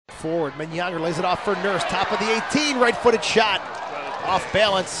forward. Menyager lays it off for Nurse. Top of the 18, right-footed shot. Off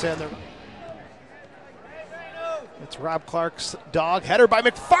balance, and it's Rob Clark's dog. Header by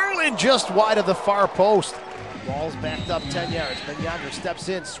McFarland, just wide of the far post. Ball's backed up 10 yards. Menyager steps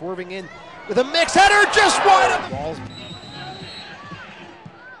in, swerving in with a mix header, just wide of the ball's.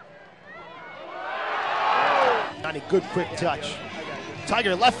 Not a good quick touch.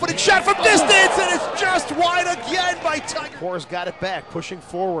 Tiger left-footed shot from distance, and it's just wide again by Tiger. Coors got it back, pushing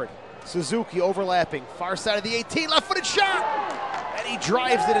forward. Suzuki overlapping, far side of the 18, left-footed shot, and he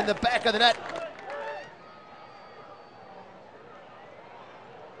drives it in the back of the net.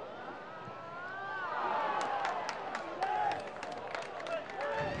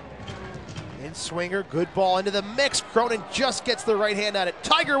 In swinger, good ball into the mix. Cronin just gets the right hand on it.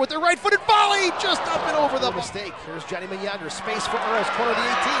 Tiger with the right-footed volley, just up and over the mistake. Here's Johnny Menyager, space for Earls, corner of the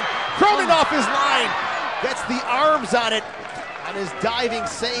 18. Cronin off his line, gets the arms on it on his diving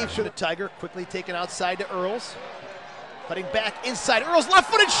save. Should have Tiger quickly taken outside to Earls. Cutting back inside, Earls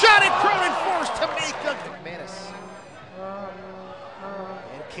left-footed shot, and Cronin forced to make the McManus.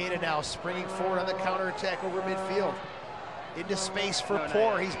 And Cada now springing forward on the counterattack over midfield. Into space for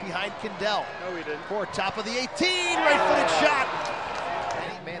Poor. He's behind Kindell. No, he didn't. Poor, top of the 18, right-footed shot.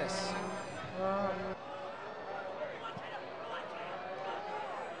 Manis.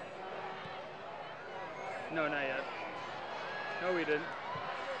 No, not yet. No, we didn't.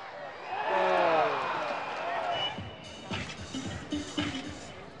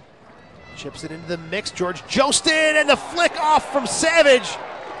 Chips it into the mix. George Jostin, and the flick off from Savage.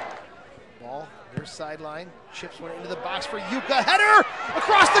 Ball near sideline. Chips went into the box for Yuka. Header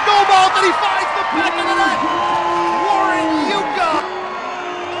across the goal ball. Then he finds the back of the net. Warren Yuka.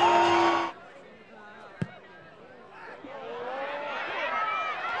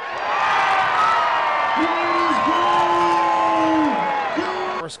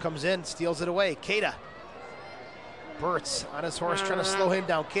 Horse comes in, steals it away. Cada. Burtz on his horse, trying to slow him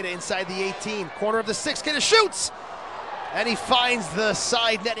down. Cada inside the 18, corner of the 6. Cada shoots, and he finds the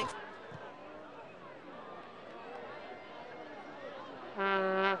side netting.